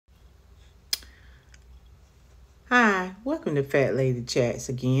Hi, welcome to Fat Lady Chats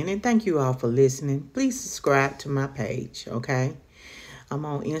again, and thank you all for listening. Please subscribe to my page, okay? I'm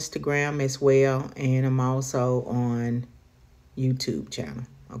on Instagram as well, and I'm also on YouTube channel,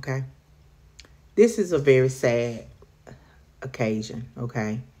 okay? This is a very sad occasion,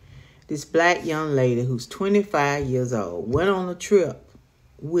 okay? This black young lady who's 25 years old went on a trip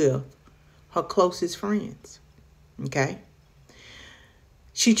with her closest friends, okay?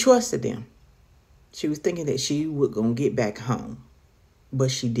 She trusted them. She was thinking that she was going to get back home,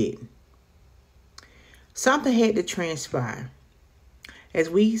 but she didn't. Something had to transpire. As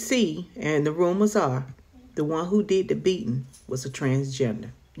we see, and the rumors are, the one who did the beating was a transgender.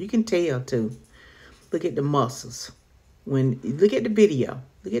 You can tell, too. Look at the muscles. Look at the video.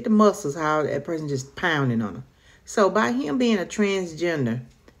 Look at the muscles, how that person just pounding on her. So by him being a transgender,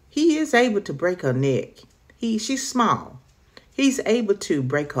 he is able to break her neck. She's small. He's able to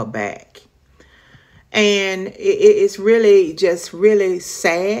break her back. And it's really just really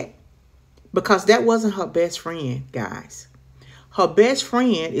sad because that wasn't her best friend, guys. Her best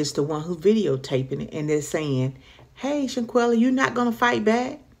friend is the one who's videotaping it, and they're saying, "Hey, Shaquille, you not going to fight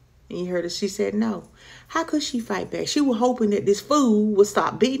back?" And you heard her, she said no. How could she fight back? She was hoping that this fool would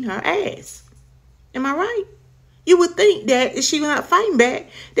stop beating her ass. Am I right? You would think that if she was not fighting back,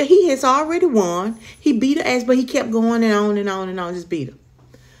 that he has already won. He beat her ass, but he kept going and on and on and on, just beat her.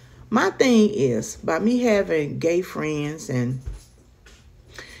 My thing is, by me having gay friends and,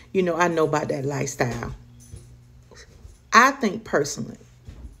 I know about that lifestyle. I think personally,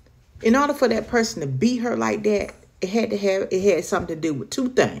 in order for that person to beat her like that, it had something to do with two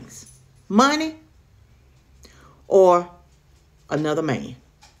things. Money or another man.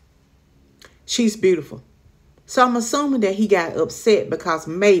 She's beautiful. So I'm assuming that he got upset because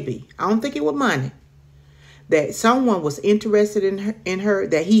maybe, I don't think it was money, that someone was interested in her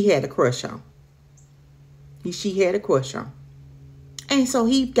that he had a crush on. She had a crush on. And so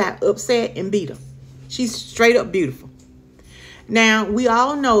he got upset and beat her. She's straight up beautiful. Now, we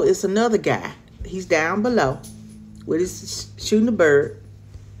all know it's another guy. He's down below with his shooting a bird.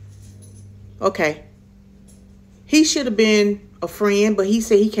 Okay. He should have been a friend, but he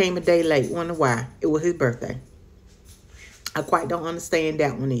said he came a day late. Wonder why. It was his birthday. I quite don't understand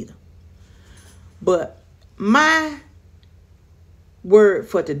that one either. But my word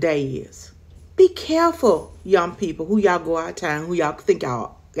for today is, be careful, young people, who y'all go out of town, who y'all think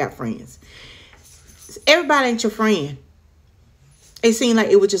y'all got friends. Everybody ain't your friend. It seemed like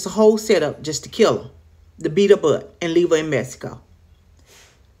it was just a whole setup just to kill her, to beat her butt and leave her in Mexico.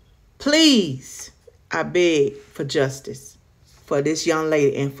 Please, I beg for justice for this young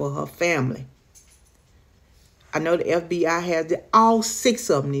lady and for her family. I know the FBI has all 6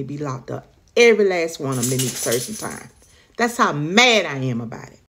 of them need to be locked up. Every last one of them need to serve some time. That's how mad I am about it.